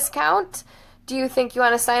want the discount? Do you think you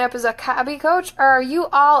want to sign up as a hobby coach? Or are you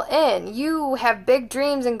all in? You have big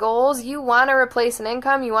dreams and goals. You want to replace an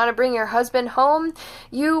income. You want to bring your husband home.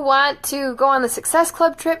 You want to go on the Success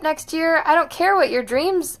Club trip next year. I don't care what your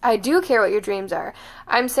dreams, I do care what your dreams are.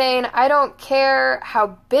 I'm saying I don't care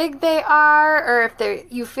how big they are or if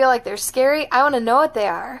you feel like they're scary. I want to know what they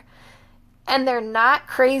are. And they're not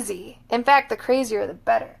crazy. In fact, the crazier the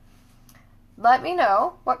better. Let me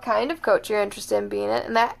know what kind of coach you're interested in being in,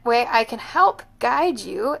 and that way I can help guide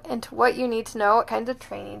you into what you need to know, what kinds of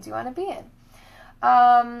trainings you want to be in.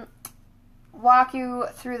 Walk you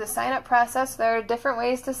through the sign-up process. There are different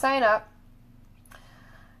ways to sign up.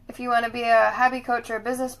 If you want to be a hobby coach or a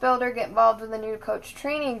business builder, get involved with a new coach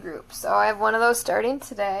training group. So I have one of those starting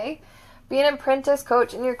today. Be an apprentice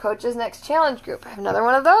coach in your Coach's Next Challenge group. I have another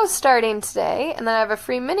one of those starting today. And then I have a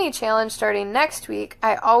free mini challenge starting next week.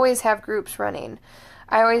 I always have groups running.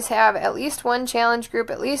 I always have at least one challenge group,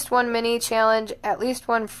 at least one mini challenge, at least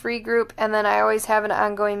one free group, and then I always have an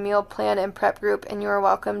ongoing meal plan and prep group, and you are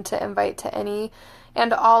welcome to invite to any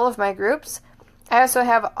and all of my groups. I also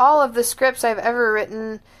have all of the scripts I've ever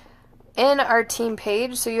written in our team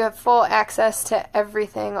page, so you have full access to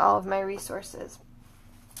everything, all of my resources.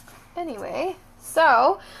 Anyway,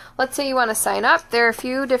 so let's say you want to sign up. There are a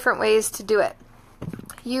few different ways to do it.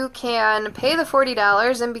 You can pay the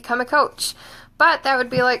 $40 and become a coach, but that would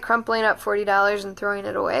be like crumpling up $40 and throwing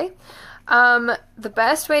it away. The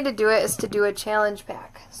best way to do it is to do a challenge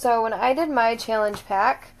pack. So when I did my challenge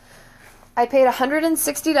pack, I paid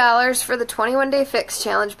 $160 for the 21-day fix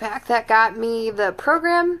challenge pack. That got me the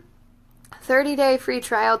program, 30-day free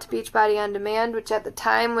trial to Beachbody On Demand, which at the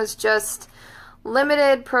time was just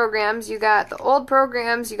limited programs. You got the old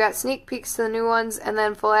programs, you got sneak peeks to the new ones, and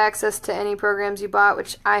then full access to any programs you bought,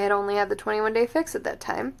 which I had only had the 21-day fix at that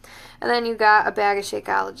time. And then you got a bag of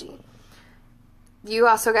Shakeology. You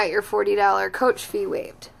also got your $40 coach fee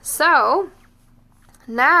waived. So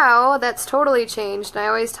now that's totally changed, and I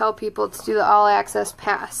always tell people to do the All Access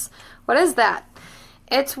Pass. What is that?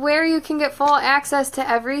 It's where you can get full access to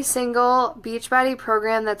every single Beachbody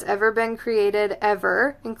program that's ever been created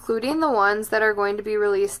ever, including the ones that are going to be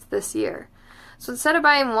released this year. So instead of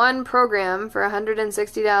buying one program for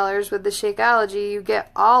 $160 with the Shakeology, you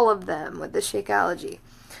get all of them with the Shakeology.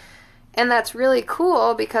 And that's really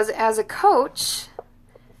cool because as a coach,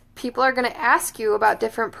 people are going to ask you about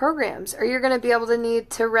different programs, or you're going to be able to need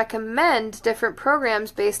to recommend different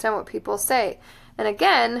programs based on what people say. And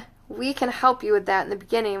again, we can help you with that in the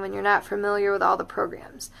beginning when you're not familiar with all the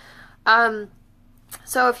programs.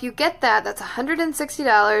 So if you get that, that's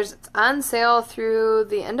 $160. It's on sale through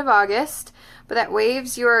the end of August, but that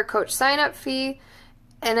waives your coach sign-up fee,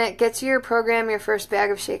 and it gets you your program, your first bag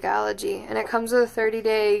of Shakeology. And it comes with a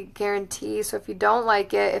 30-day guarantee, so if you don't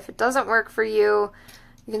like it, if it doesn't work for you,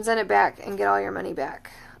 you can send it back and get all your money back.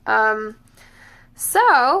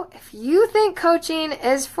 So if you think coaching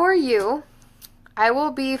is for you, I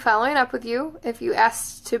will be following up with you if you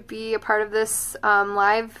asked to be a part of this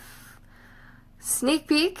live sneak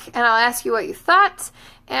peek, and I'll ask you what you thought,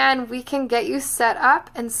 and we can get you set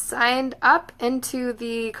up and signed up into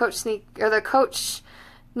the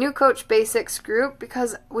New Coach Basics group,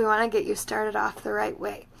 because we want to get you started off the right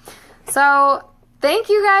way. So thank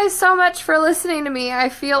you guys so much for listening to me. I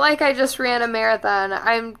feel like I just ran a marathon.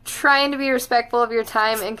 I'm trying to be respectful of your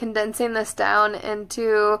time and condensing this down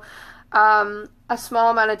into a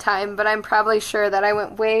small amount of time, but I'm probably sure that I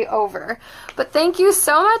went way over. But thank you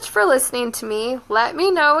so much for listening to me. Let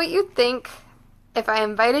me know what you think. If I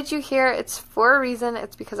invited you here, it's for a reason.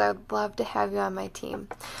 It's because I would love to have you on my team.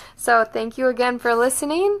 So thank you again for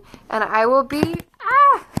listening, and I will be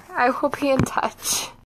in touch.